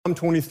Psalm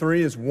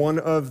 23 is one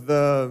of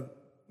the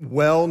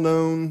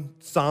well-known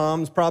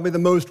Psalms, probably the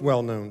most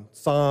well-known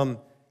Psalm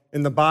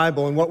in the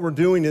Bible. And what we're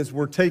doing is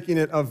we're taking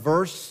it a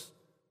verse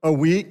a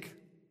week,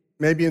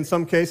 maybe in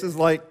some cases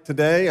like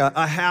today,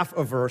 a half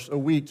a verse a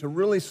week to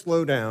really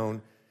slow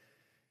down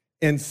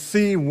and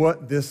see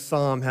what this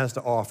Psalm has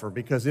to offer,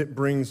 because it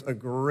brings a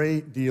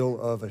great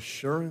deal of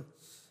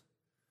assurance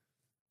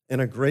and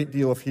a great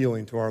deal of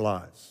healing to our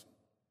lives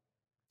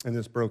in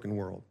this broken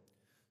world.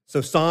 So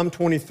Psalm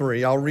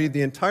 23, I'll read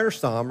the entire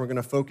Psalm. We're going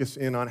to focus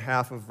in on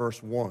half of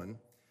verse 1.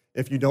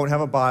 If you don't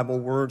have a Bible,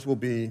 words will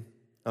be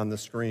on the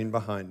screen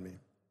behind me.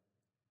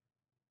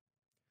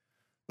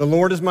 The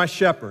Lord is my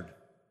shepherd.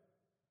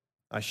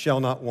 I shall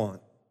not want.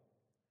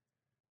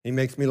 He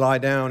makes me lie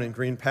down in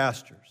green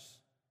pastures.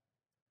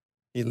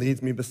 He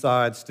leads me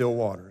beside still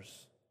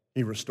waters.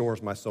 He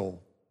restores my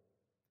soul.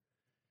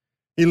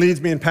 He leads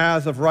me in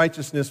paths of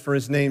righteousness for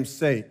his name's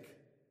sake.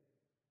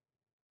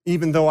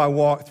 Even though I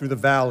walk through the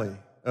valley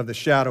of the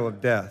shadow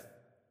of death,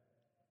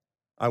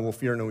 I will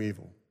fear no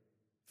evil,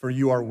 for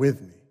you are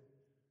with me.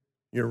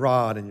 Your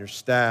rod and your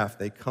staff,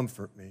 they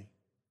comfort me.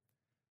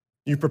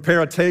 You prepare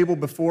a table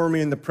before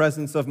me in the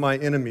presence of my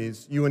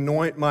enemies. You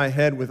anoint my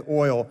head with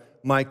oil.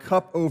 My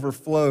cup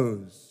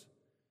overflows.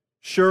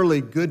 Surely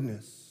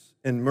goodness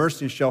and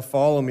mercy shall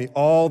follow me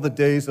all the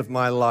days of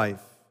my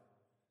life,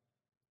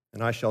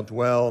 and I shall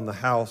dwell in the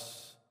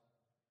house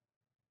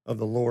of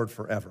the Lord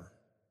forever.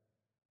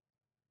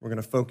 We're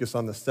going to focus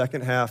on the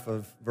second half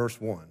of verse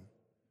 1.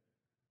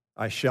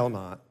 I shall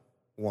not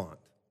want.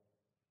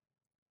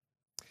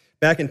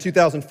 Back in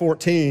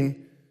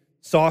 2014,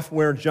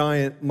 software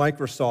giant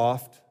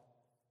Microsoft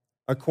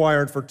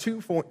acquired for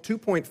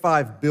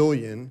 $2.5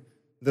 billion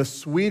the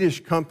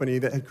Swedish company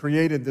that had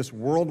created this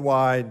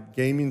worldwide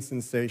gaming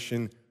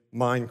sensation,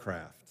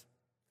 Minecraft.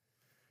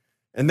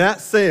 And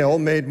that sale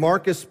made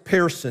Marcus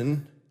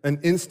Persson an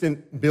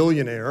instant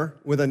billionaire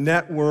with a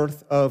net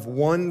worth of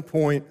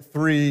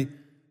 $1.3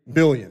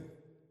 billion,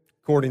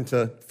 according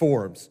to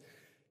Forbes.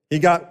 He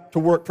got to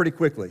work pretty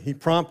quickly. He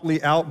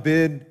promptly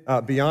outbid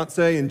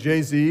Beyonce and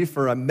Jay-Z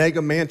for a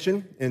mega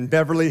mansion in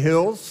Beverly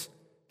Hills,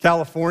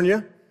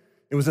 California.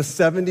 It was a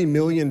 $70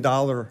 million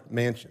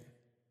mansion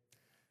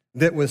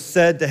that was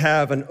said to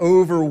have an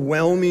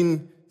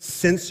overwhelming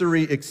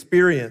sensory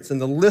experience.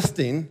 And the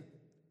listing,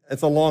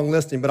 it's a long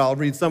listing, but I'll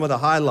read some of the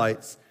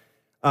highlights.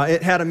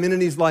 It had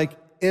amenities like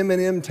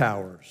M&M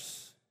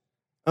towers,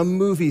 a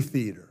movie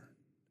theater,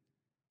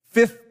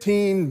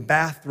 15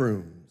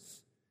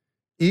 bathrooms,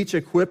 each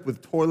equipped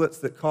with toilets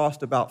that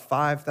cost about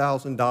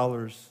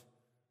 $5,000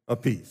 a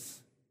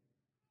piece.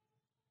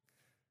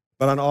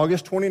 But on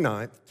August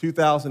 29th,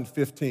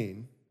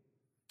 2015,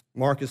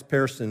 Marcus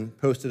Persson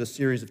posted a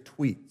series of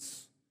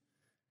tweets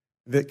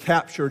that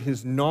captured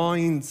his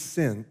gnawing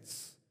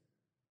sense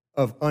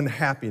of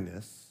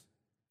unhappiness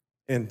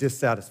and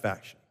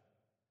dissatisfaction.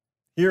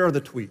 Here are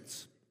the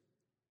tweets.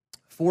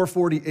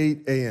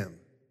 4:48 a.m.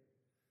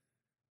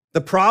 The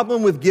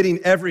problem with getting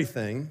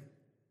everything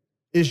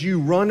is you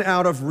run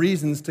out of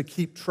reasons to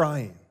keep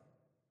trying,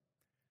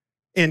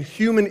 and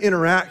human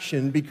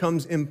interaction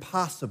becomes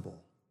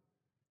impossible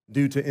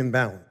due to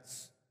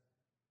imbalance.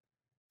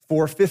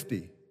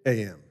 4:50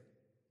 a.m.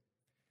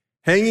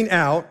 Hanging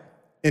out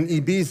in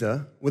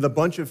Ibiza with a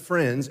bunch of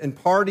friends and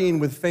partying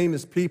with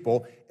famous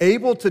people,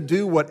 able to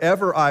do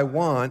whatever I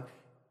want,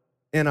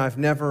 and I've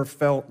never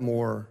felt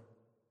more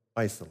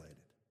isolated.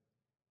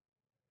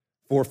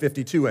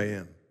 4:52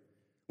 a.m.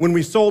 When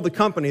we sold the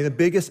company, the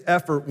biggest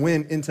effort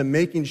went into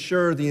making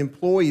sure the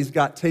employees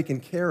got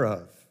taken care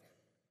of,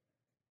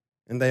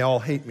 and they all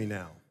hate me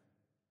now.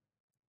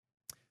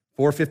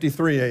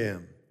 4:53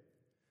 a.m.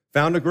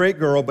 Found a great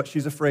girl, but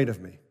she's afraid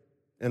of me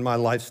and my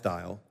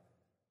lifestyle,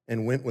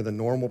 and went with a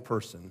normal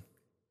person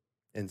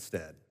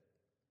instead.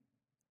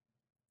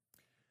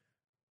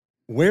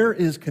 Where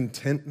is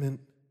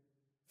contentment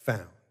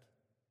found?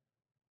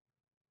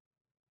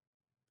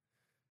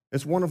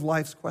 It's one of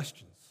life's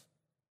questions,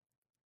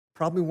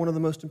 probably one of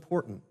the most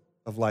important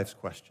of life's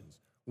questions.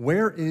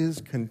 Where is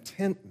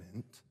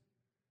contentment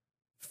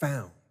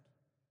found?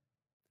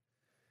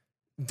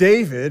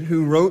 David,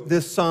 who wrote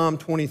this Psalm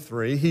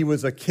 23, he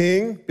was a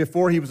king.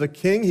 Before he was a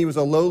king, he was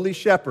a lowly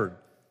shepherd.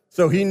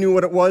 So he knew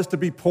what it was to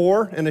be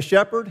poor and a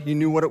shepherd. He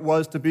knew what it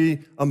was to be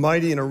a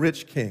mighty and a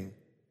rich king.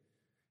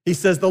 He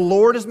says, the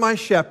Lord is my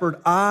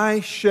shepherd, I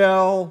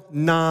shall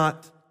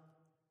not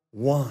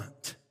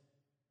want.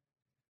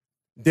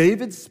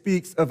 David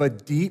speaks of a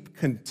deep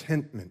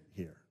contentment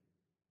here.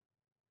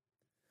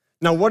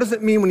 Now, what does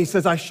it mean when he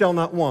says, I shall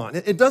not want?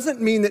 It doesn't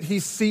mean that he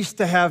ceased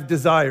to have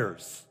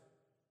desires.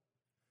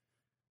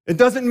 It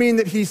doesn't mean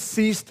that he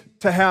ceased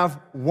to have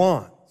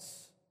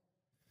wants.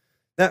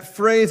 That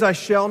phrase, I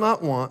shall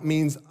not want,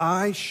 means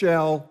I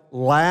shall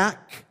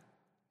lack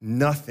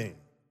nothing.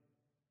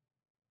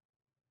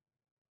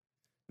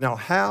 Now,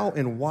 how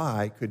and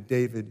why could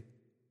David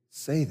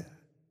say that?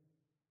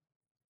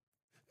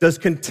 Does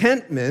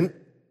contentment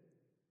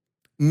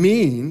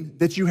mean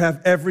that you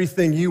have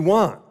everything you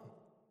want?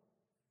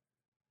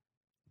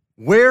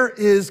 Where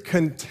is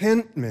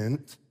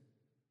contentment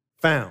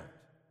Found.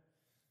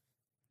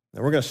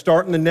 Now we're going to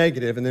start in the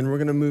negative and then we're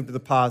going to move to the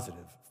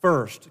positive.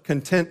 First,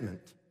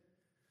 contentment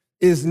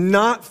is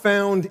not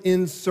found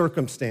in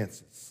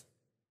circumstances.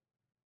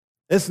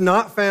 It's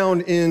not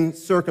found in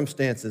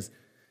circumstances.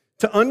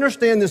 To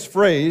understand this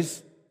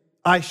phrase,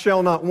 I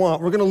shall not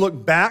want, we're going to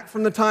look back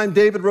from the time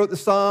David wrote the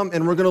psalm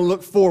and we're going to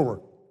look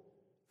forward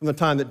from the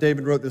time that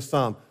David wrote this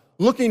psalm.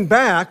 Looking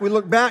back, we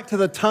look back to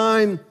the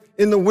time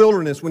in the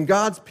wilderness when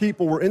God's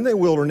people were in the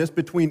wilderness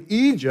between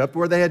Egypt,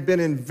 where they had been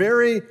in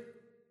very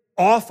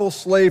awful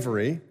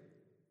slavery,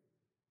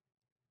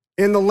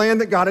 in the land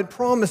that God had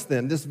promised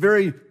them, this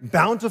very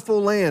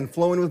bountiful land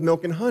flowing with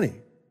milk and honey.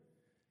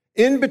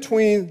 In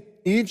between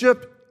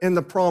Egypt and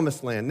the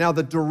promised land. Now,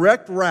 the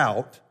direct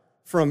route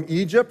from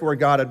Egypt, where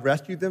God had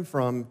rescued them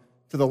from,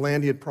 to the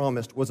land he had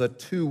promised was a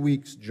 2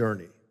 weeks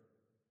journey.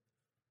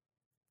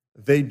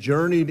 They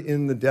journeyed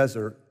in the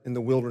desert, in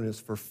the wilderness,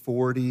 for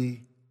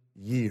 40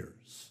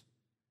 years.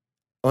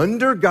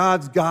 Under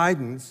God's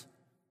guidance,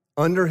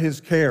 under his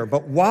care.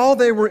 But while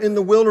they were in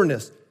the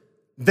wilderness,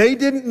 they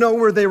didn't know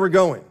where they were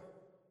going.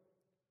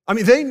 I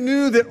mean, they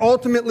knew that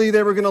ultimately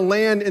they were going to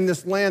land in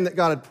this land that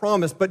God had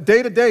promised, but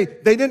day to day,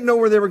 they didn't know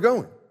where they were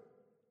going.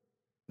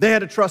 They had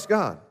to trust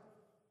God.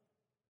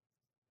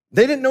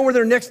 They didn't know where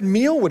their next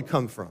meal would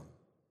come from.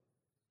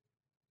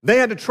 They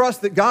had to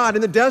trust that God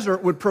in the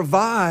desert would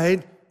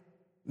provide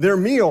their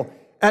meal.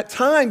 At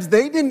times,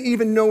 they didn't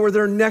even know where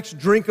their next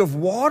drink of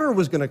water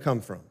was going to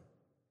come from.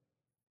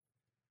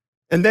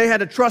 And they had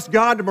to trust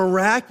God to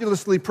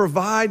miraculously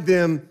provide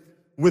them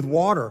with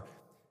water.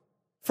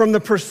 From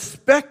the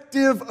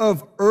perspective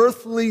of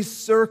earthly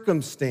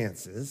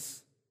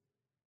circumstances,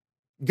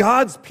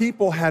 God's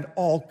people had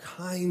all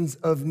kinds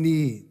of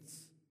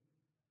needs.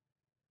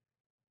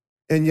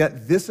 And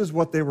yet, this is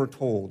what they were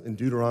told in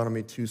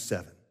Deuteronomy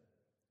 2:7.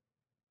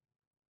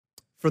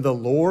 For the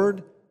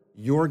Lord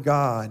your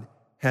God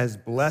has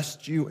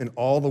blessed you in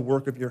all the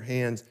work of your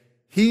hands.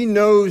 He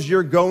knows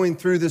you're going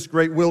through this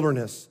great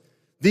wilderness.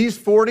 These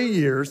 40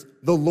 years,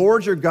 the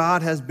Lord your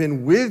God has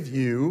been with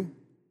you.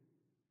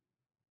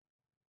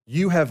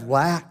 You have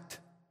lacked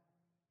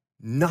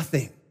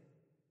nothing.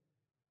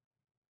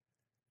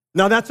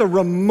 Now, that's a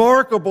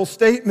remarkable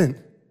statement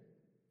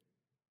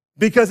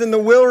because in the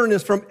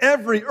wilderness, from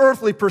every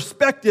earthly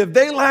perspective,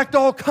 they lacked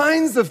all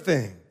kinds of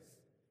things.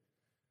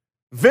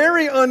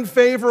 Very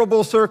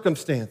unfavorable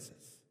circumstances.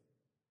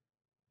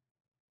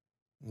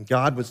 And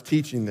God was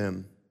teaching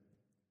them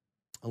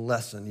a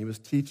lesson. He was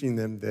teaching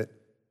them that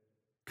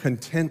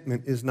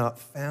contentment is not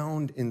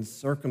found in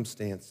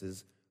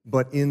circumstances,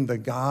 but in the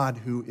God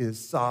who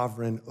is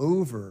sovereign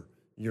over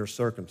your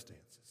circumstances.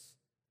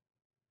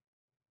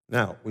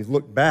 Now, we've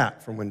looked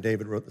back from when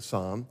David wrote the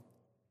psalm.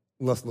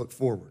 Let's look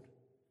forward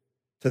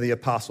to the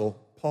Apostle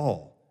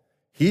Paul.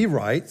 He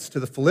writes to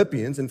the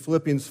Philippians in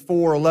Philippians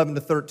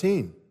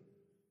 4:11-13.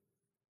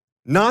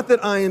 Not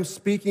that I am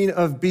speaking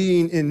of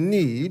being in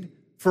need,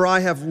 for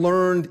I have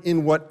learned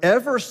in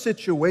whatever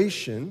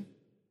situation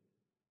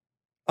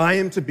I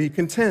am to be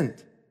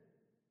content.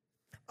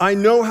 I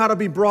know how to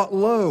be brought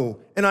low,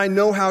 and I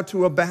know how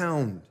to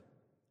abound.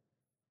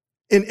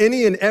 In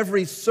any and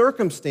every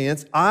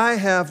circumstance, I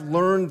have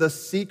learned the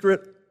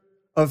secret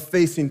of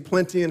facing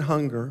plenty and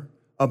hunger,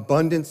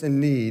 abundance and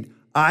need.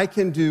 I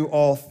can do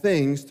all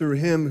things through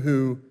him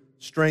who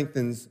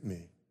strengthens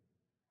me.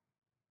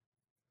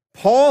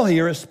 Paul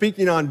here is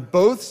speaking on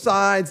both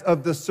sides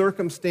of the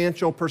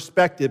circumstantial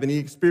perspective, and he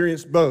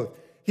experienced both.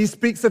 He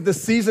speaks of the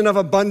season of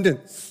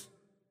abundance.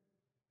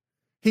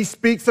 He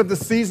speaks of the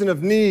season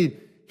of need.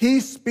 He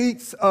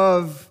speaks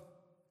of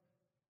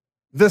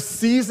the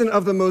season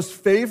of the most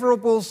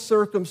favorable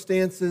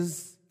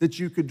circumstances that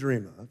you could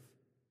dream of.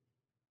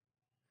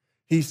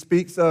 He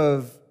speaks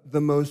of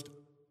the most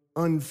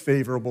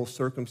unfavorable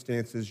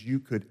circumstances you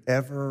could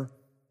ever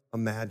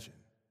imagine.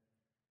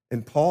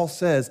 And Paul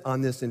says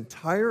on this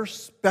entire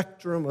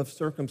spectrum of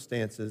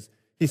circumstances,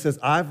 he says,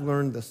 I've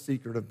learned the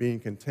secret of being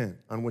content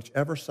on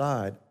whichever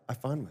side I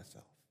find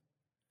myself.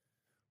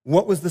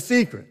 What was the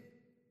secret?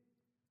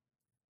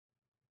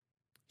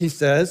 He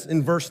says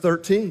in verse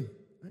 13,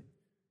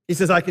 he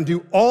says, I can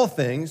do all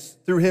things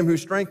through him who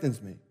strengthens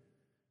me.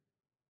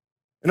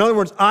 In other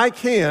words, I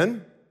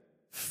can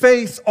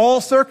face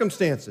all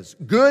circumstances,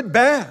 good,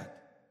 bad,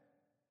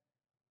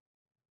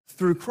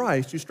 through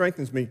Christ who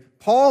strengthens me.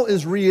 Paul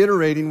is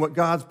reiterating what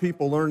God's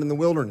people learned in the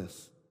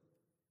wilderness.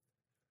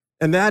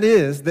 And that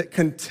is that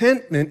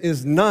contentment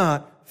is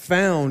not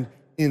found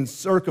in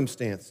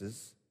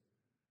circumstances,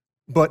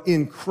 but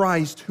in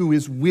Christ who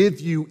is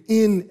with you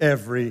in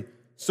every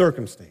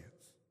circumstance.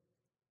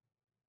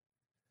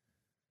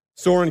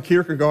 Soren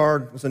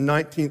Kierkegaard was a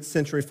 19th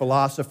century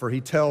philosopher.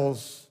 He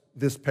tells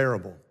this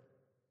parable.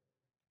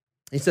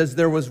 He says,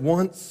 there was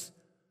once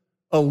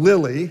a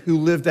lily who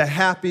lived a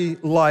happy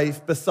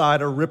life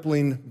beside a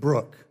rippling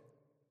brook.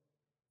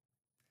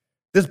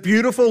 This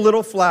beautiful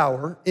little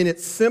flower, in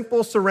its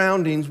simple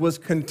surroundings, was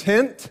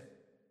content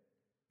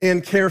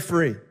and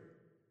carefree.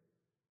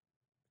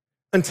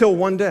 Until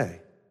one day.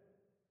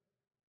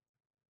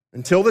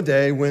 Until the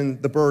day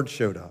when the bird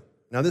showed up.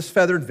 Now, this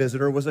feathered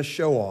visitor was a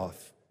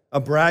show-off, a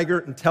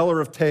braggart and teller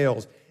of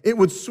tales. It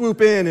would swoop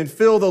in and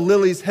fill the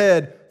lily's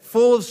head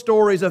full of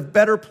stories of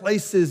better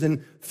places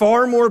and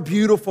far more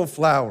beautiful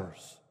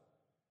flowers.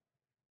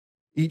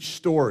 Each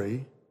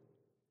story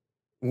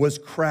was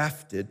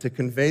crafted to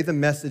convey the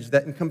message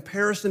that in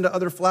comparison to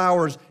other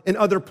flowers in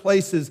other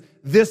places,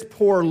 this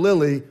poor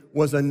lily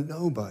was a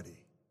nobody,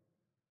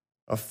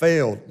 a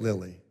failed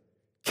lily,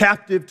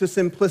 captive to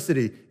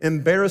simplicity,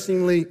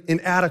 embarrassingly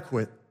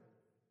inadequate.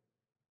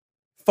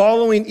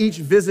 Following each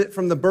visit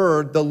from the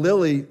bird, the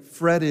lily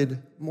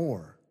fretted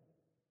more.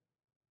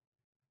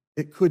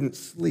 It couldn't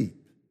sleep.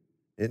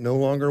 It no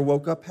longer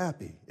woke up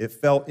happy. It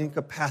felt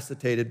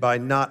incapacitated by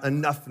not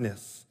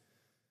enoughness.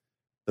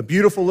 The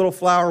beautiful little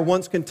flower,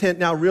 once content,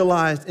 now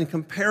realized in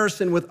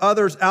comparison with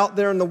others out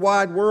there in the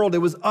wide world, it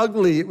was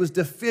ugly, it was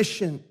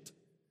deficient,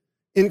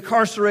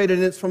 incarcerated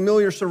in its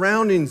familiar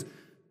surroundings,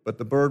 but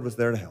the bird was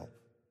there to help.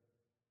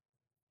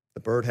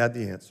 The bird had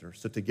the answer,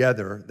 so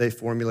together they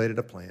formulated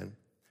a plan.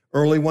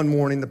 Early one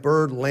morning, the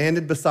bird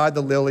landed beside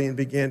the lily and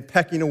began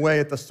pecking away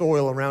at the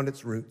soil around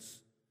its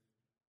roots.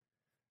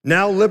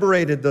 Now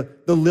liberated,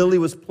 the lily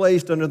was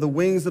placed under the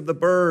wings of the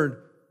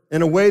bird,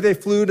 and away they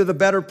flew to the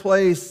better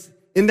place,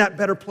 in that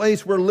better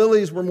place where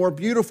lilies were more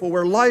beautiful,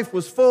 where life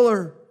was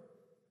fuller.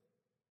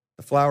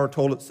 The flower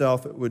told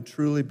itself it would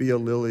truly be a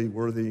lily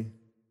worthy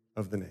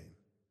of the name.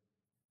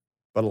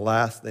 But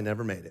alas, they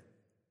never made it.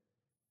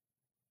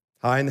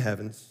 High in the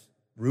heavens,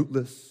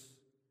 rootless,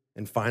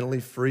 and finally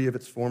free of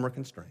its former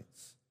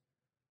constraints,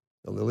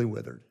 the lily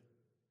withered,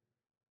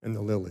 and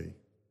the lily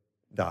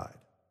died.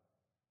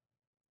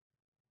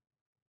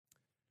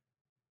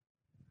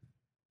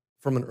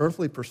 From an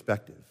earthly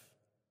perspective,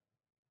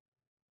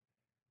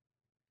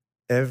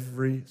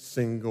 every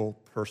single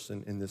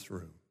person in this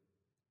room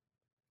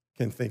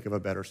can think of a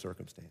better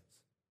circumstance.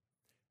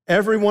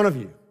 Every one of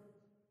you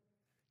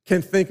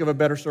can think of a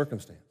better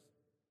circumstance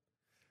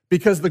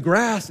because the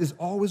grass is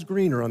always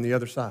greener on the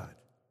other side.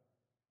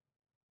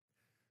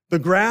 The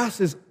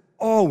grass is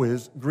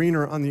always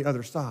greener on the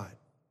other side.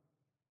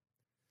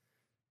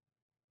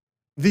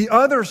 The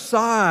other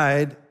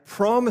side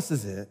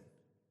promises it,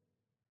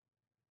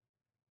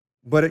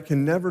 but it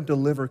can never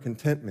deliver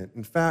contentment.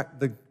 In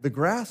fact, the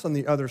grass on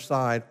the other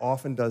side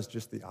often does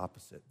just the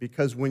opposite.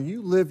 Because when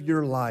you live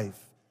your life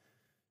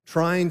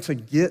trying to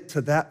get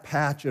to that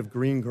patch of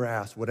green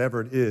grass, whatever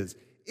it is,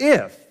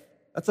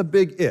 that's a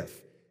big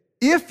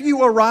if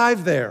you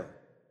arrive there,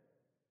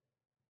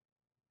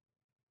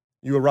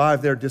 you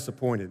arrive there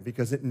disappointed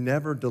because it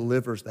never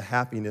delivers the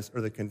happiness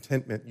or the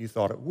contentment you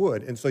thought it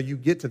would. And so you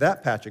get to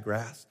that patch of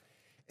grass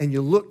and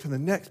you look to the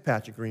next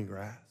patch of green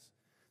grass.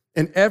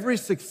 And every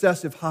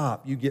successive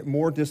hop, you get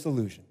more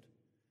disillusioned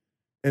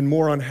and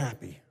more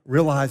unhappy,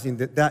 realizing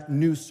that that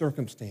new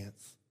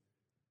circumstance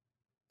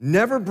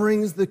never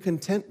brings the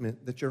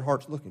contentment that your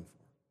heart's looking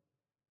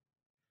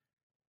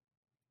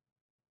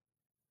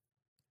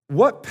for.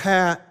 What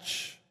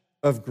patch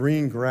of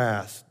green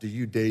grass do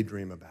you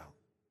daydream about?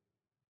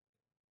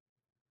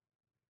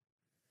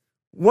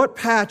 What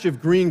patch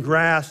of green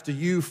grass do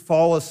you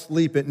fall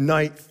asleep at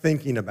night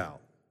thinking about?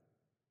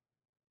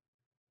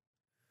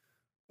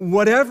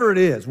 Whatever it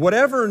is,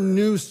 whatever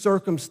new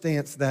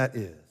circumstance that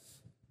is,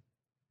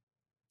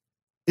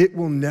 it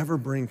will never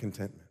bring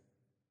contentment.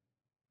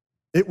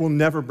 It will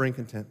never bring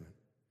contentment.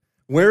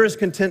 Where is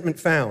contentment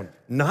found?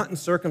 Not in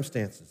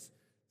circumstances.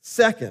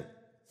 Second,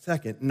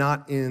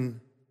 not in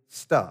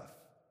stuff.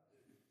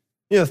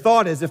 The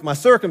thought is if my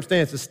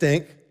circumstances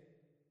stink,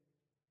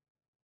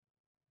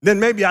 then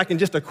maybe I can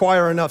just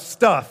acquire enough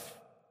stuff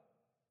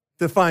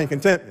to find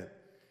contentment.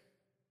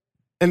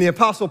 And the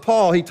Apostle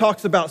Paul, he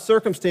talks about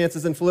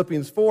circumstances in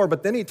Philippians 4,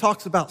 but then he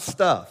talks about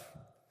stuff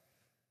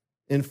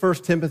in 1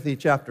 Timothy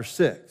chapter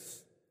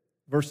 6,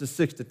 verses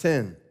 6 to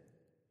 10.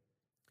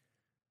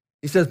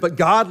 He says, but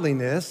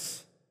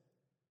godliness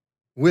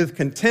with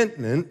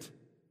contentment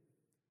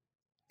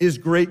is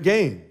great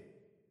gain.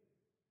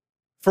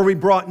 For we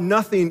brought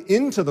nothing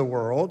into the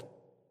world,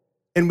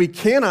 and we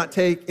cannot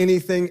take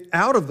anything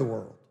out of the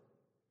world.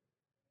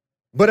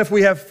 But if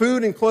we have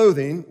food and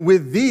clothing,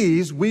 with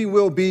these we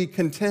will be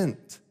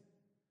content.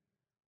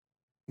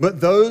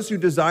 But those who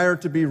desire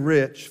to be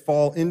rich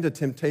fall into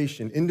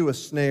temptation, into a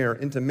snare,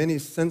 into many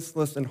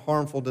senseless and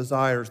harmful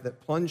desires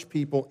that plunge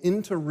people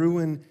into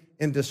ruin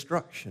and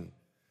destruction.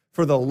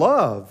 For the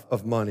love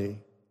of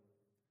money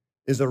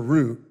is a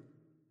root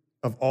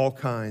of all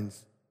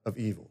kinds of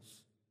evils.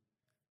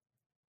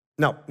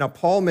 Now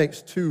Paul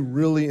makes two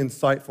really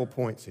insightful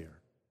points here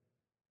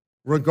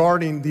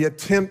regarding the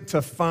attempt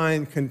to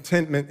find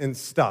contentment in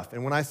stuff.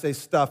 And when I say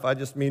stuff, I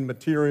just mean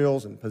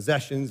materials and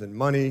possessions and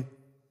money.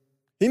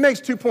 He makes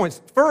 2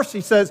 points. First,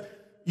 he says,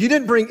 you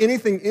didn't bring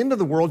anything into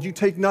the world, you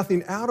take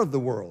nothing out of the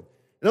world.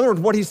 In other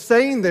words, what he's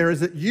saying there is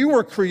that you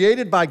were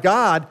created by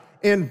God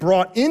and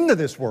brought into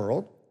this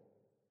world.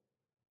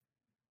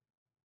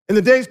 And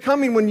the day's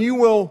coming when you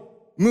will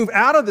move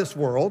out of this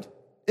world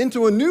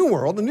into a new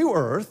world, a new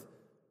earth,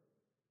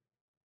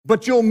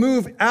 but you'll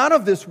move out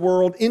of this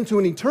world into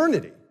an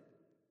eternity,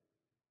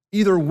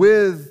 either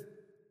with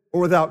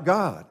or without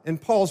God.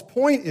 And Paul's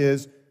point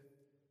is,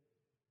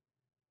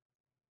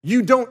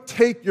 you don't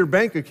take your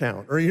bank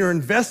account or your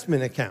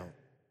investment account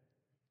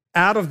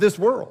out of this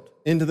world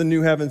into the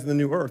new heavens and the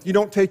new earth. You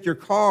don't take your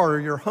car or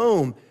your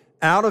home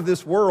out of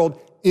this world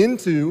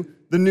into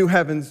the new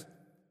heavens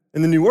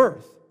and the new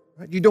earth.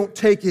 Right? You don't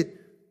take it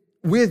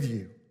with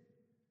you.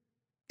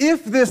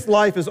 If this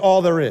life is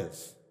all there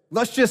is,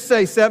 let's just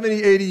say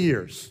 70, 80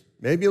 years,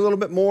 maybe a little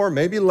bit more,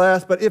 maybe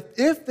less, but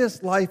if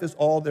this life is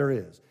all there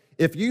is,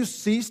 if you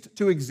ceased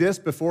to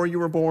exist before you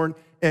were born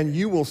and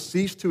you will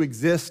cease to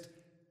exist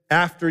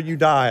after you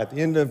die, at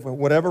the end of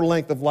whatever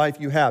length of life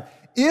you have,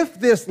 if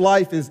this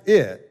life is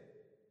it,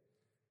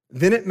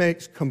 then it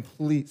makes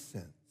complete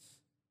sense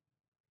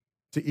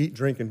to eat,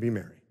 drink, and be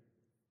merry.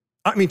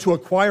 I mean, to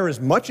acquire as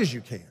much as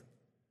you can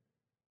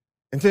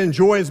and to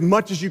enjoy as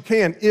much as you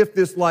can if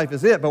this life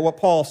is it. But what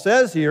Paul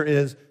says here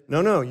is,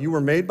 no, you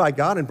were made by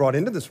God and brought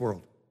into this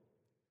world.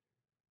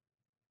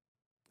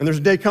 And there's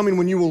a day coming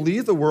when you will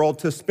leave the world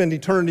to spend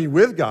eternity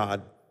with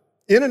God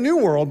in a new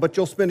world, but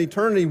you'll spend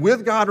eternity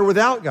with God or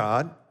without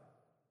God,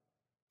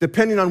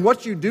 depending on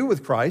what you do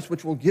with Christ,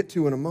 which we'll get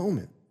to in a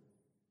moment.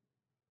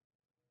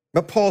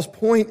 But Paul's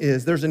point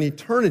is there's an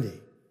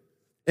eternity,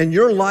 and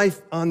your life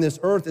on this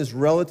earth is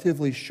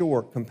relatively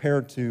short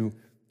compared to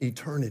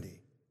eternity.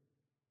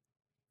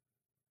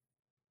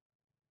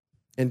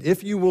 And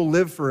if you will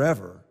live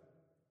forever,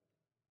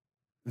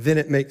 then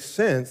it makes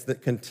sense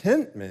that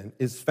contentment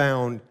is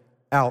found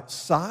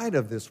outside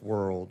of this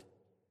world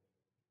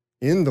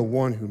in the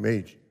one who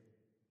made you.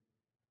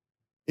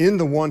 In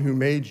the one who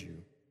made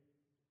you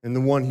and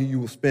the one who you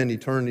will spend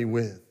eternity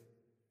with.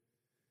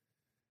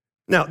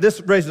 Now,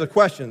 this raises a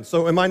question.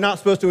 So am I not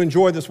supposed to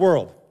enjoy this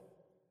world?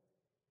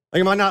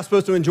 Like, am I not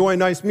supposed to enjoy a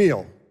nice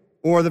meal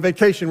or the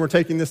vacation we're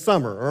taking this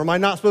summer? Or am I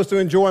not supposed to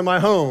enjoy my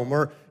home?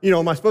 Or,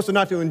 am I supposed to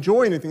not to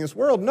enjoy anything in this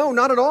world? No,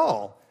 not at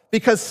all.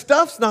 Because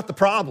stuff's not the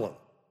problem.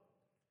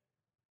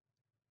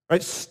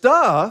 Right?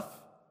 Stuff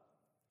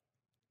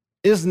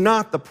is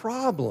not the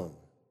problem.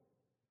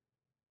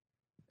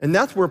 And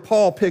that's where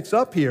Paul picks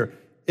up here.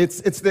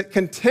 It's that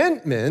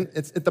contentment,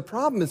 the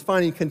problem is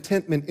finding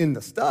contentment in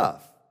the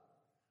stuff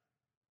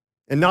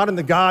and not in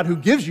the God who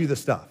gives you the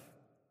stuff,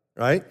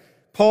 right?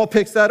 Paul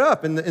picks that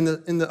up in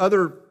the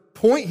other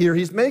point here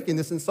he's making,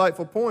 this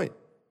insightful point.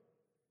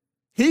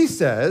 He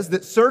says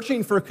that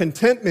searching for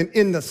contentment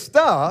in the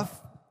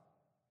stuff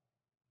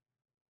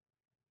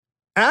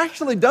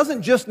actually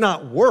doesn't just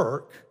not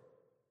work,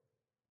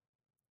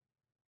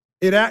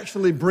 it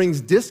actually brings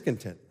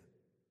discontentment.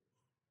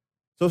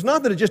 So it's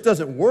not that it just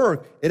doesn't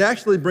work, it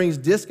actually brings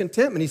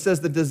discontentment. He says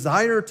the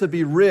desire to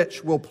be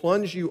rich will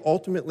plunge you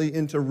ultimately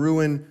into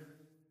ruin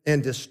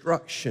and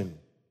destruction.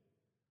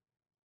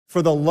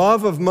 For the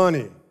love of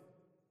money,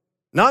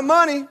 not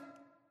money,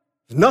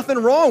 there's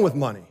nothing wrong with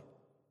money.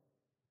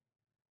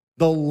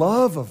 The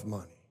love of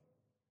money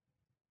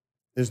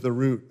is the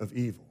root of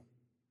evil.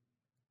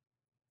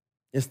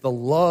 It's the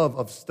love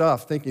of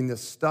stuff, thinking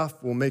this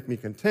stuff will make me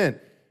content.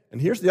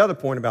 And here's the other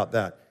point about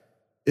that.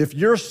 If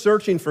you're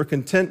searching for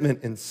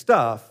contentment in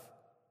stuff,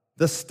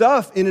 the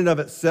stuff in and of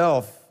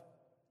itself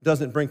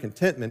doesn't bring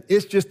contentment.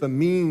 It's just the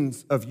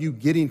means of you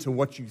getting to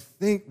what you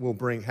think will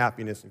bring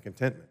happiness and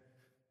contentment.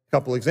 A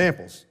couple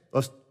examples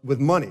with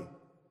money.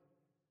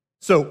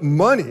 So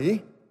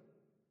money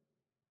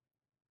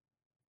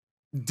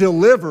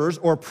delivers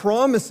or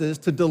promises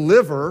to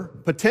deliver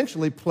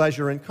potentially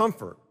pleasure and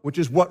comfort, which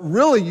is what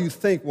really you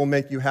think will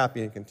make you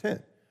happy and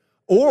content.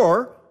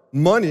 Or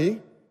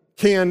money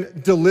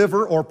can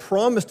deliver or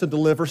promise to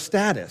deliver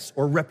status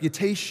or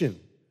reputation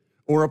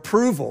or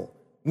approval,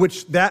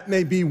 which that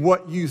may be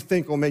what you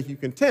think will make you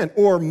content.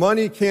 Or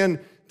money can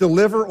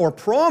deliver or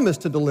promise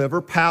to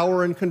deliver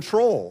power and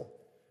control.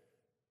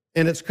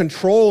 And it's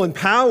control and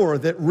power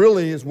that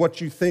really is what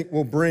you think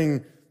will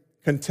bring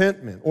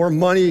contentment. Or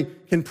money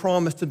can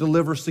promise to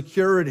deliver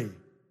security.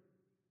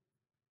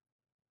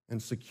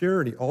 And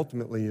security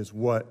ultimately is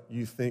what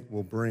you think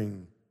will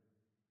bring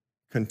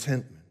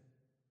contentment.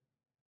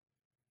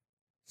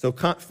 So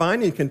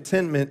finding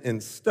contentment in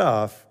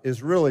stuff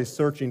is really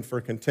searching for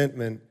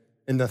contentment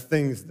in the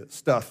things that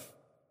stuff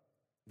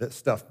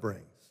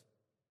brings.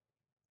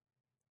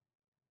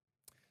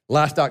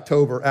 Last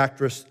October,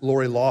 actress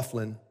Lori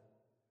Loughlin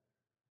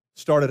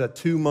started a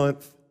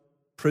 2-month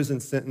prison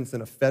sentence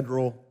in a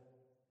federal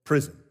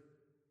prison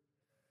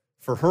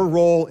for her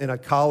role in a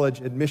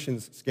college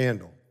admissions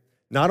scandal.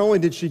 Not only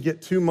did she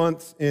get 2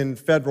 months in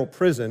federal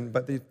prison,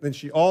 but then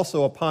she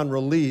also, upon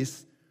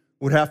release,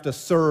 would have to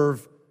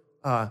serve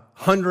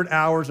 100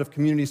 hours of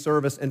community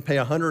service and pay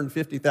a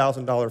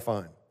 $150,000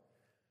 fine.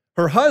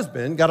 Her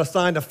husband got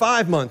assigned to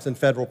 5 months in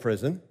federal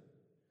prison,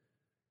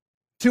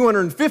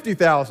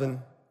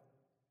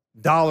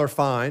 $250,000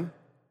 fine,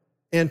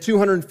 and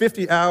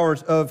 250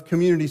 hours of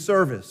community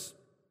service.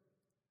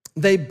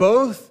 They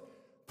both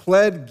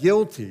pled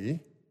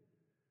guilty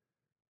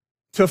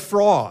to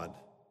fraud,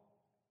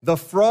 the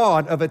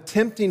fraud of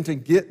attempting to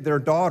get their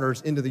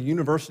daughters into the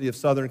University of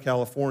Southern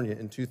California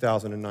in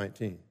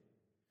 2019.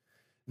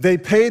 They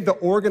paid the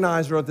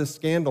organizer of this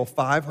scandal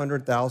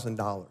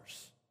 $500,000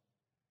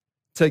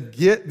 to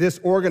get this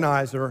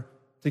organizer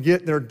to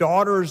get their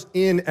daughters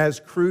in as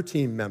crew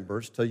team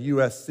members to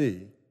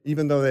USC,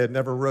 even though they had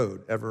never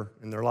rowed ever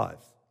in their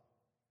lives.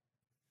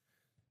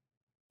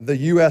 The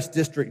U.S.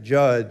 district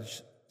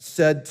judge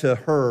said to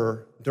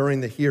her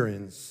during the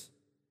hearings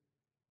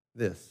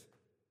this: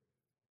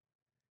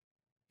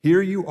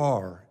 "Here you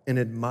are, an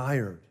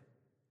admired,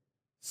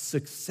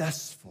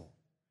 successful,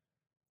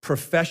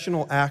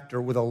 professional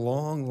actor with a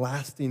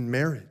long-lasting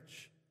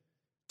marriage,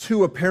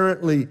 2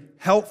 apparently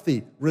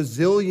healthy,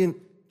 resilient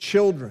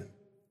children,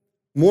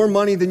 more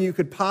money than you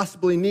could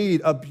possibly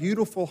need, a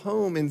beautiful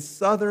home in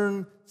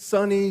southern,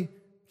 sunny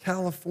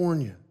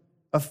California,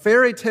 a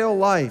fairy tale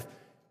life,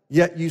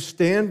 yet you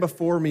stand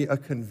before me a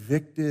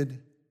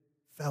convicted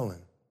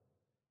felon.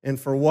 And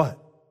for what?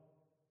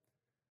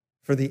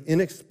 For the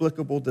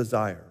inexplicable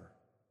desire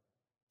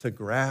to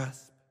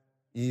grasp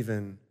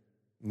even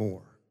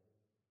more."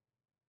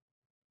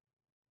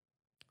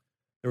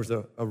 There was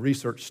a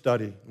research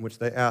study in which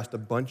they asked a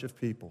bunch of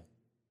people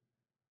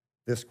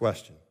this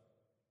question: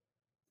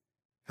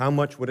 how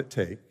much would it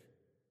take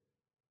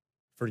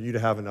for you to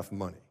have enough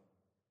money?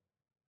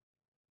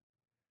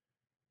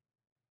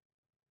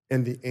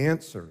 And the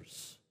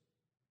answers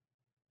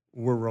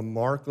were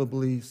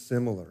remarkably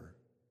similar,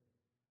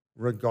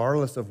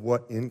 regardless of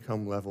what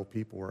income level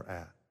people were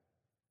at.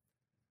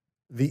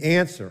 The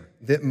answer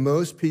that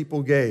most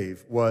people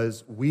gave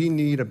was, we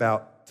need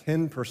about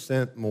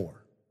 10%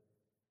 more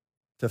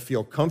to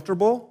feel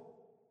comfortable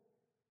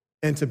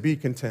and to be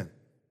content.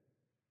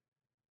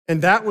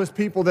 And that was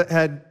people that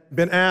had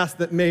been asked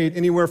that made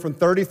anywhere from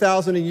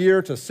 $30,000 a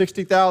year to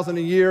 $60,000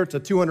 a year to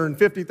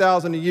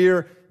 $250,000 a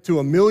year to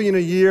 $1 million a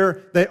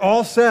year. They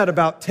all said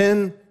about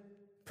 10%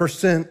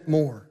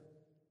 more.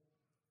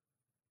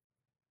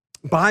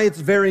 By its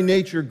very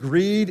nature,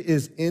 greed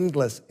is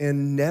endless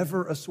and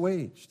never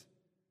assuaged.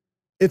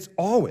 It's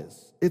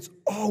always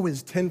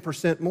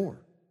 10% more.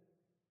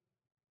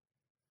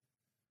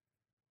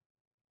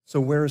 So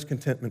where is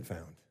contentment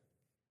found?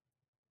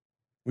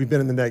 We've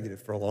been in the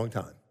negative for a long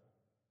time.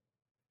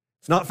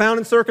 It's not found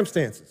in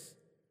circumstances.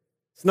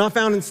 It's not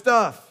found in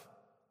stuff.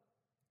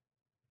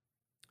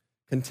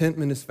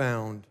 Contentment is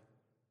found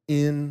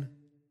in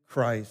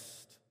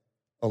Christ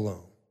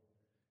alone.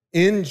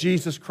 In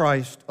Jesus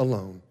Christ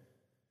alone.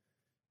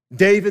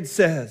 David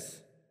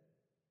says,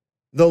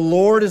 "The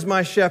Lord is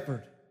my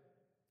shepherd.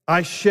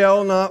 I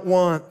shall not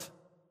want,"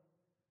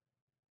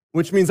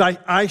 which means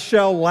I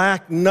shall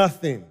lack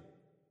nothing.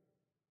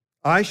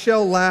 I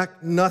shall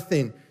lack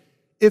nothing.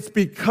 It's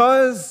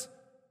because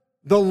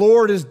the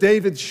Lord is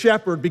David's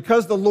shepherd,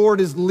 because the Lord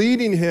is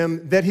leading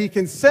him, that he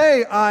can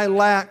say, "I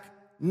lack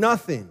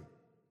nothing."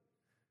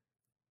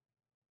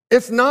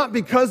 It's not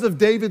because of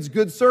David's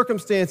good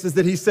circumstances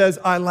that he says,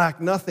 "I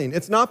lack nothing."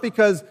 It's not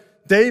because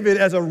David,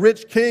 as a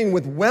rich king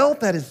with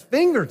wealth at his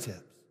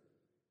fingertips,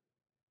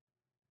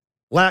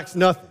 lacks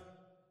nothing.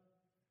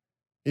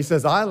 He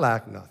says, "I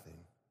lack nothing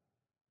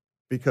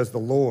because the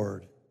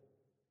Lord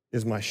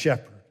is my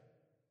shepherd.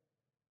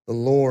 The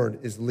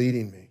Lord is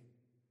leading me."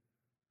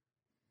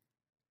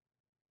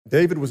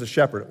 David was a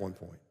shepherd at one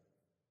point,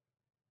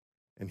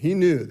 and he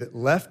knew that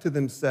left to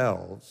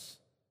themselves,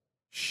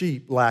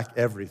 sheep lack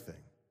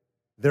everything.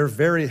 They're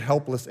very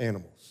helpless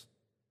animals.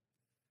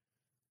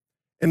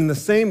 And in the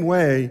same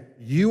way,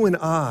 you and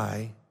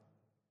I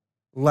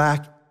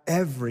lack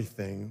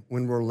everything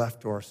when we're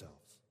left to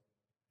ourselves.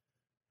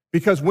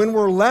 Because when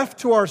we're left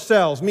to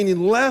ourselves, meaning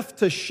left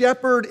to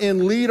shepherd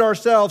and lead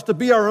ourselves, to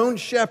be our own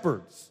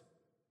shepherds,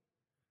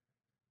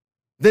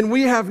 then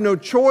we have no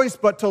choice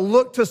but to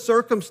look to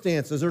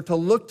circumstances or to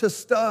look to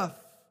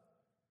stuff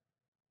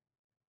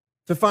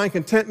to find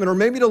contentment, or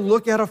maybe to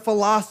look at a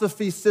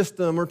philosophy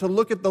system or to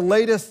look at the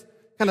latest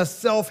kind of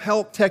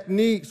self-help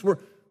techniques.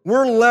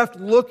 We're left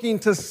looking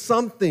to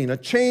something, a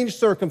changed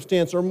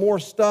circumstance or more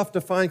stuff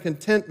to find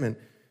contentment.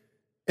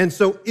 And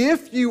so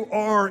if you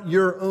are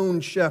your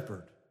own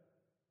shepherd,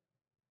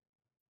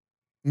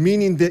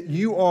 meaning that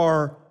you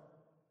are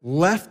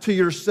left to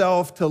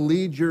yourself to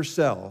lead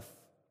yourself,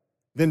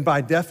 then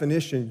by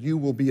definition, you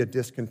will be a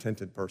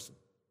discontented person.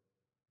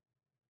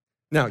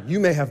 Now, you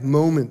may have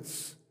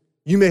moments,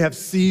 you may have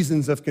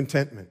seasons of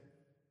contentment,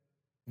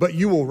 but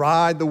you will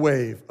ride the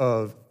wave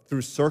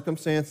through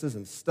circumstances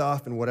and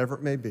stuff and whatever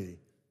it may be.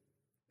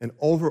 And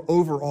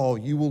overall,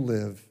 you will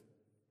live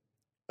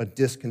a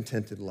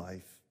discontented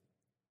life.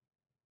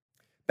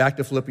 Back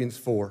to Philippians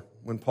 4,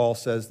 when Paul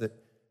says that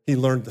he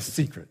learned the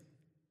secret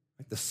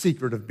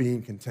of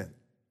being content.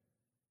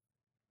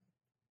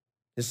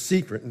 His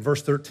secret in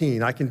verse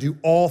 13, "I can do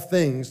all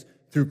things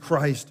through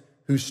Christ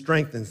who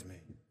strengthens me."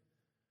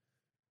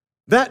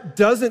 That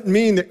doesn't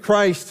mean that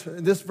Christ,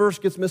 this verse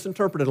gets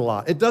misinterpreted a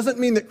lot. It doesn't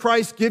mean that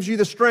Christ gives you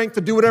the strength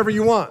to do whatever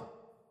you want.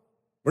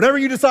 Whatever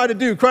you decide to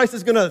do, Christ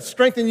is going to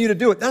strengthen you to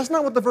do it. That's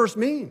not what the verse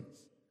means.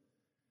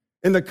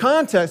 In the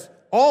context,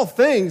 all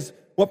things,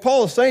 what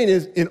Paul is saying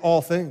is in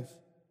all things.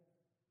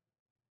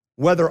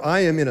 whether I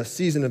am in a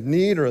season of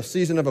need or a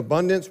season of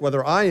abundance,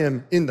 whether I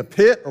am in the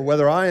pit or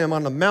whether I am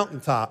on the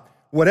mountaintop,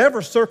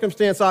 whatever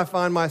circumstance I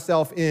find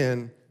myself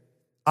in,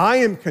 I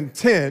am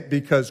content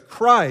because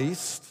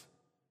Christ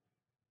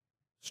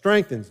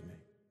strengthens me.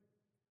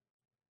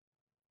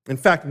 In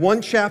fact,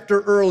 one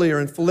chapter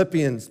earlier in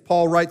Philippians,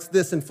 Paul writes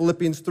this in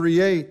Philippians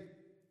 3:8.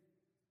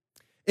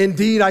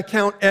 Indeed, I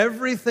count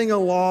everything a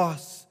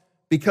loss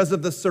because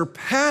of the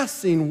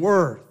surpassing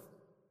worth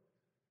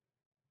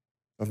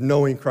of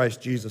knowing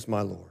Christ Jesus my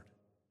Lord.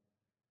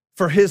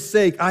 For his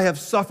sake, I have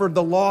suffered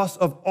the loss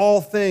of all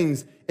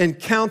things and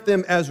count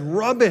them as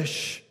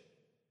rubbish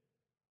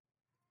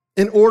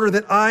in order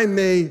that I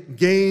may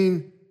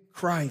gain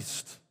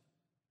Christ.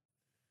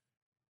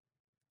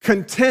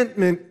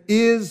 Contentment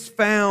is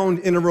found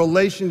in a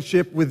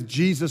relationship with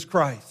Jesus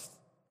Christ.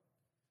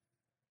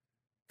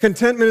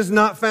 Contentment is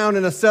not found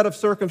in a set of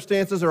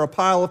circumstances or a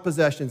pile of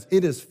possessions.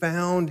 It is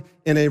found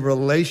in a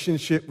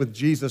relationship with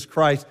Jesus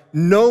Christ,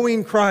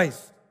 knowing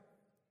Christ.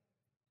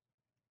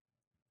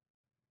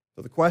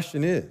 So the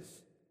question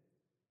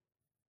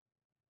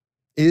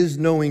is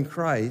knowing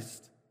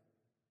Christ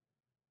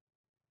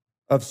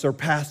of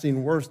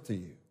surpassing worth to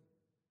you?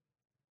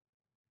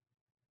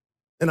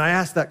 And I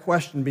ask that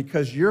question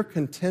because your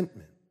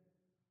contentment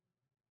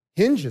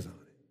hinges on it.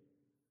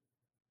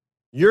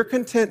 Your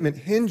contentment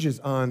hinges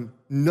on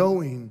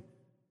knowing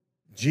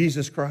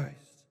Jesus Christ.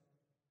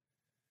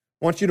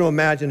 I want you to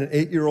imagine an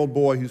 8-year-old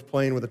boy who's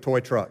playing with a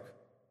toy truck,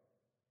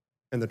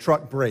 and the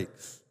truck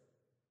breaks.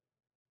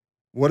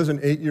 What does an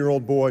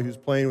 8-year-old boy who's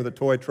playing with a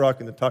toy truck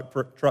and the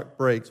truck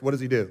breaks, what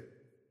does he do?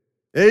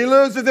 He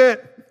loses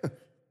it.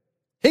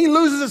 He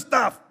loses his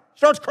stuff,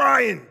 starts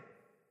crying,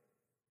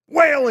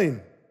 wailing,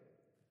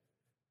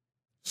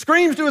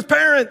 screams to his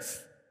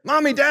parents,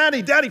 Mommy,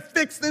 Daddy,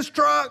 fix this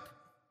truck.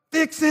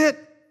 Fix it.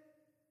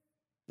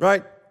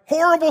 Right?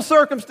 Horrible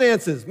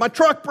circumstances. My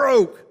truck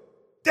broke.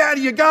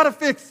 Daddy, you got to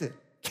fix it.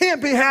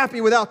 Can't be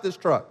happy without this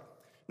truck.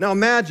 Now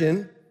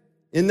imagine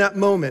in that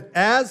moment,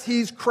 as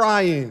he's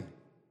crying,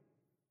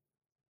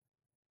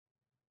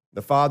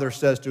 the father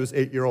says to his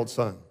 8-year-old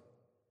son,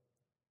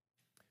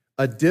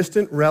 a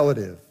distant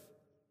relative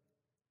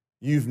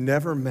you've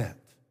never met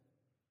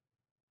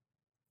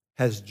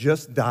has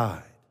just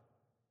died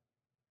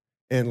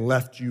and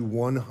left you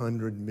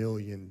 $100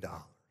 million.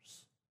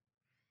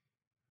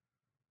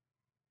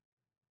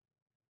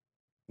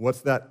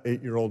 What's that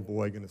 8-year-old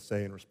boy going to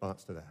say in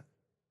response to that?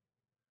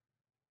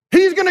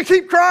 He's going to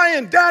keep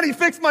crying, Daddy,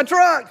 fix my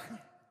truck.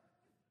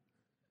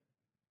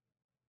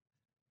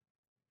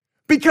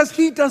 Because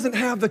he doesn't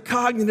have the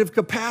cognitive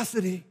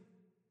capacity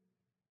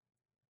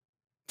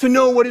to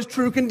know what his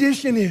true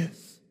condition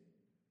is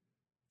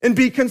and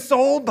be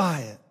consoled by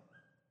it.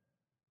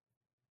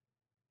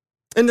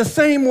 In the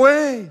same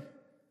way,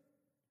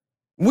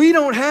 we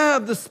don't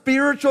have the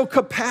spiritual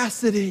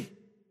capacity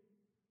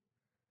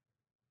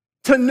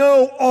to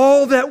know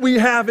all that we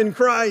have in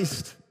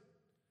Christ,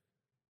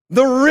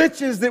 the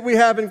riches that we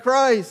have in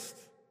Christ.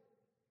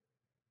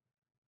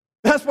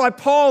 That's why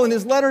Paul, in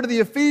his letter to the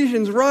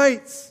Ephesians,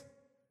 writes,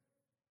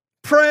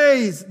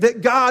 prays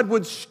that God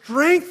would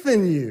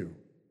strengthen you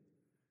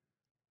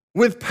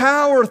with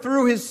power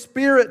through his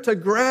Spirit to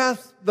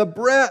grasp the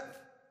breadth,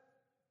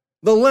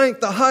 the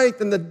length, the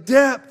height, and the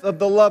depth of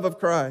the love of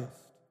Christ.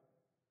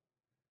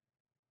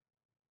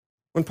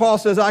 When Paul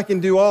says, I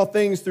can do all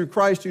things through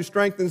Christ who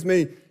strengthens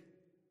me,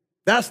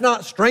 that's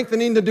not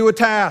strengthening to do a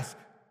task.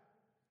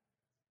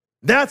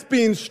 That's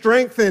being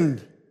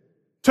strengthened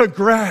to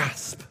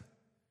grasp,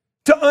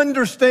 to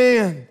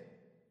understand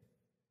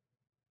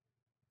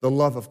the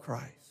love of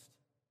Christ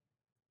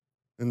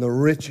and the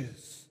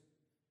riches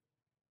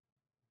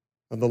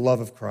of the love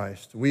of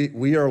Christ.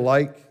 We are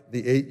like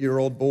the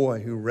 8-year-old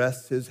boy who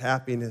rests his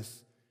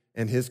happiness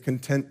and his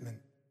contentment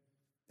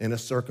in a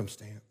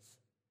circumstance,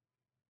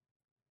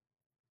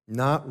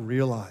 not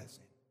realizing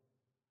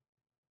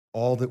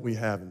all that we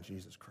have in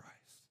Jesus Christ.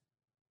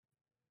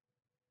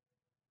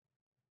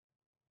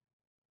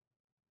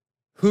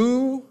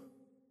 Who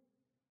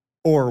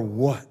or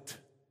what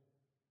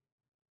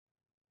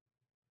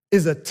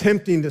is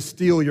attempting to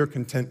steal your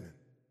contentment?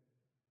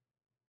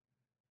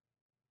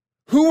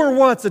 Who or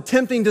what's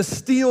attempting to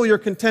steal your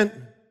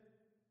contentment?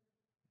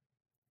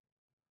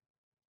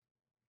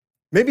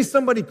 Maybe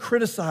somebody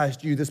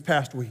criticized you this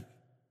past week.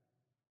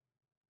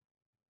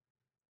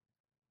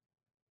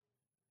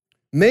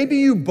 Maybe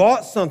you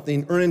bought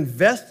something or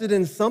invested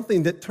in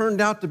something that turned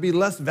out to be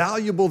less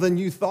valuable than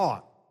you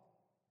thought.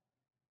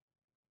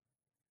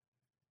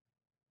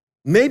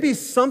 Maybe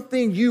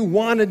something you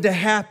wanted to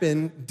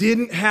happen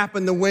didn't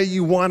happen the way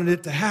you wanted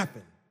it to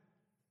happen.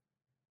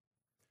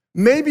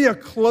 Maybe a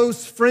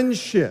close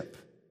friendship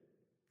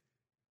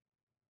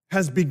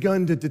has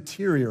begun to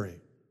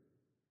deteriorate.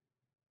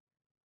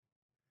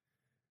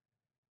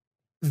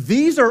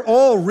 These are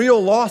all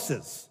real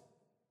losses.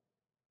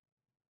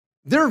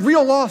 They're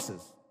real losses.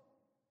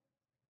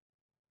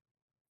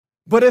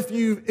 But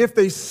if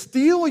they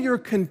steal your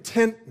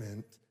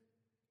contentment,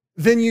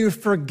 then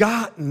you've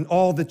forgotten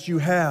all that you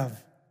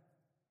have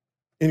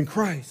in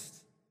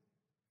Christ.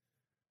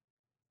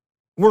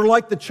 We're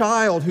like the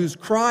child who's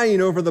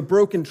crying over the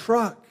broken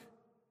truck,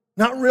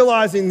 not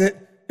realizing that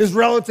his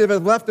relative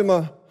has left him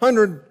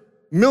 $100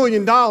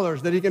 million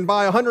that he can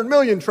buy 100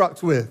 million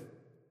trucks with.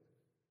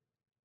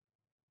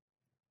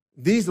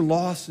 These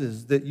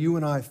losses that you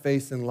and I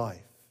face in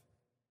life,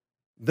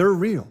 they're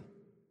real.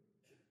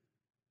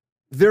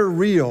 They're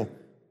real,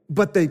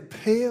 but they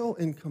pale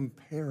in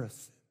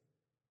comparison.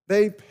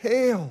 They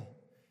pale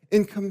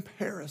in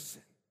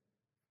comparison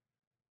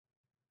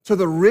to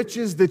the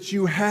riches that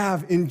you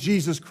have in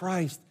Jesus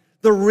Christ,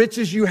 the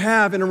riches you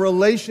have in a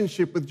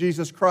relationship with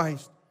Jesus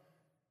Christ.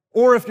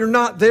 Or if you're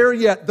not there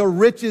yet, the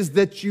riches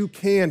that you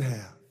can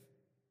have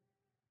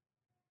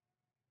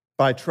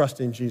by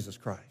trusting Jesus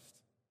Christ.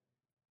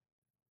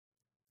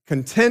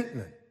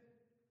 Contentment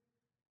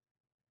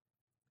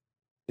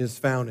is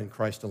found in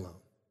Christ alone.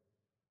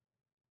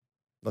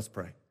 Let's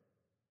pray.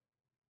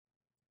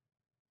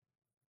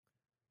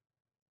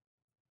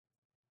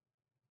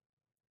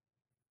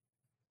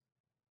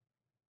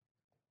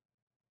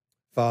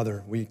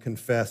 Father, we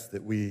confess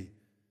that we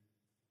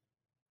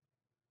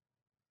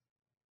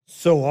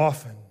so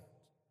often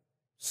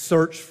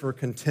search for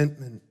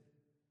contentment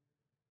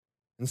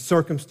in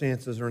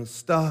circumstances or in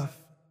stuff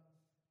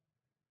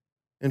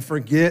and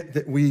forget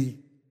that we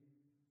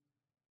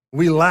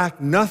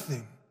lack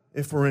nothing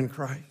if we're in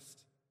Christ.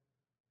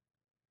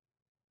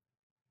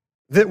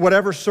 That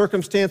whatever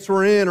circumstance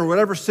we're in or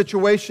whatever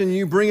situation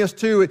you bring us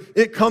to,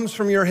 it comes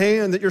from your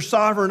hand, that you're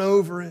sovereign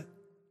over it.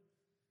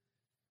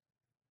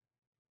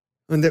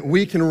 And that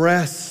we can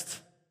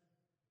rest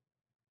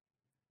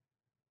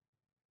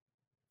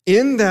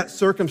in that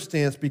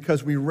circumstance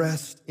because we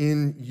rest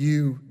in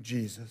you,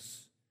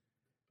 Jesus,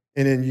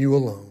 and in you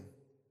alone.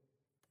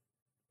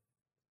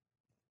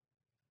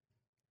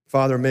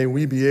 Father, may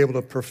we be able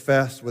to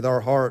profess with our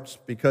hearts,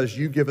 because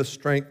you give us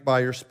strength by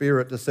your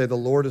Spirit to say, the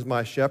Lord is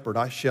my shepherd,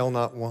 I shall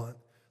not want.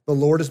 The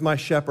Lord is my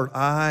shepherd,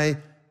 I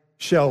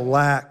shall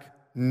lack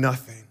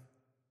nothing.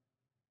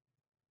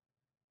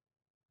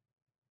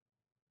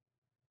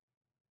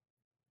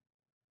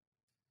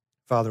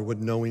 Father,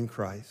 would knowing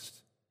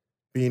Christ,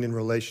 being in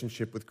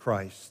relationship with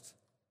Christ,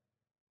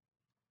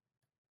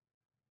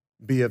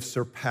 be of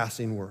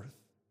surpassing worth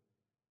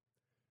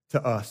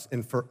to us.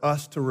 And for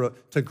us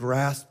to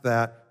grasp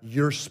that,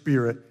 your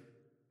Spirit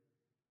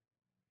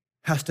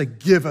has to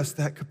give us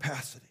that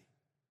capacity.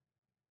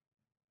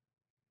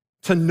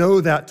 To know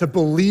that, to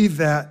believe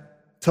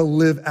that, to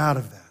live out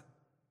of that.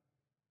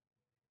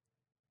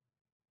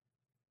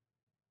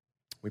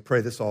 We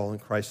pray this all in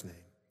Christ's name.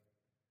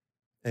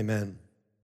 Amen.